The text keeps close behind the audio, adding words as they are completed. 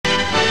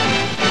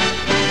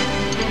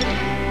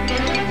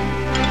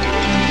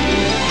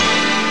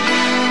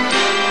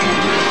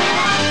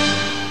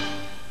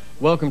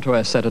Welcome to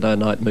our Saturday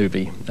night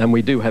movie, and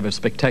we do have a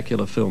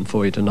spectacular film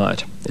for you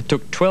tonight. It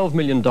took $12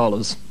 million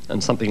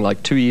and something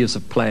like 2 years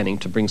of planning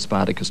to bring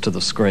Spartacus to the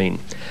screen.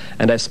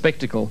 And as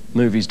spectacle,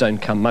 movies don't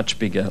come much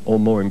bigger or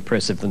more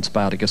impressive than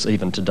Spartacus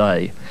even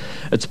today.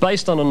 It's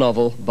based on a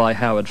novel by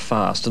Howard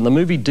Fast, and the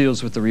movie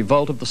deals with the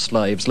revolt of the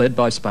slaves led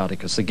by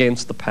Spartacus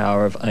against the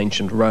power of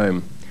ancient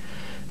Rome.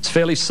 It's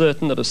fairly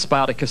certain that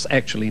Spartacus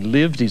actually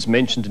lived. He's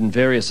mentioned in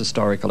various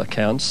historical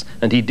accounts,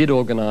 and he did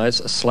organise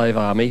a slave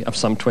army of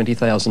some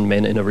 20,000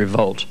 men in a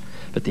revolt.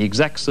 But the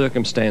exact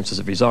circumstances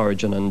of his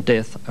origin and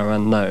death are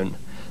unknown,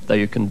 though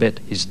you can bet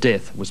his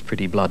death was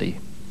pretty bloody.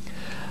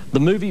 The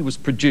movie was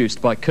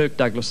produced by Kirk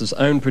Douglas's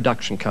own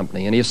production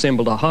company, and he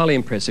assembled a highly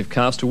impressive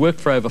cast who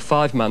worked for over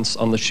 5 months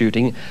on the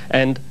shooting,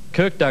 and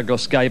Kirk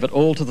Douglas gave it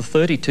all to the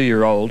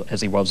 32-year-old, as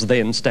he was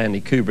then,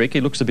 Stanley Kubrick.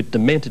 He looks a bit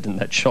demented in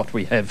that shot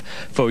we have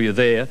for you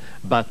there,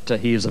 but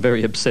he is a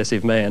very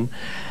obsessive man,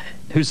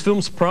 whose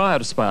films prior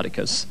to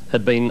Spartacus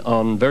had been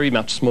on very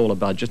much smaller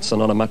budgets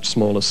and on a much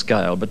smaller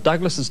scale. But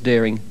Douglas's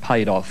daring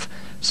paid off.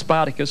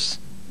 Spartacus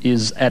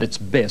is, at its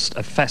best,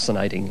 a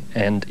fascinating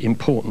and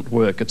important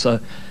work. It's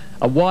a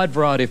wide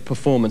variety of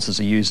performances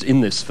are used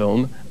in this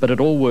film, but it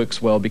all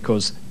works well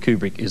because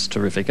Kubrick is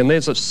terrific. And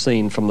there's a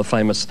scene from the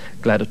famous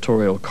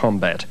gladiatorial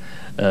combat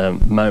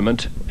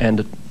moment,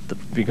 and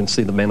you can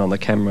see the men on the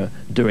camera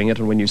doing it,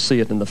 and when you see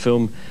it in the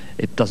film,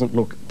 it doesn't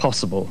look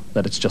possible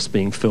that it's just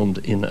being filmed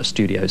in a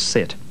studio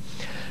set.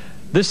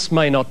 This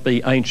may not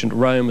be ancient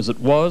Rome as it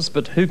was,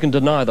 but who can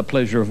deny the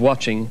pleasure of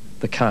watching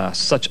the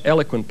cast? Such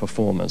eloquent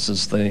performers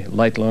as the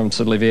late Laurence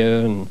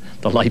Olivier and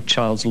the late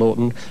Charles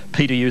Laughton,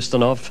 Peter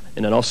Ustinov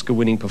in an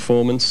Oscar-winning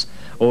performance,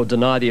 or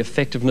deny the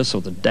effectiveness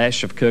or the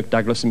dash of Kirk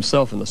Douglas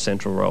himself in the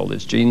central role.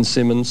 There's Gene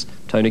Simmons,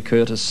 Tony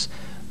Curtis,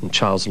 and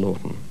Charles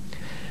Laughton.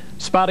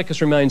 Spartacus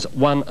remains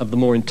one of the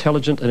more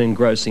intelligent and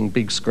engrossing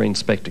big-screen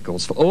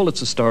spectacles for all its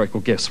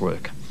historical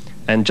guesswork.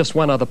 And just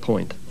one other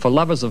point. For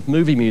lovers of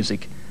movie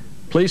music,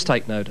 please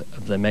take note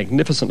of the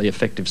magnificently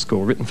effective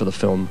score written for the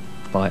film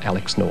by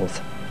Alex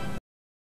North.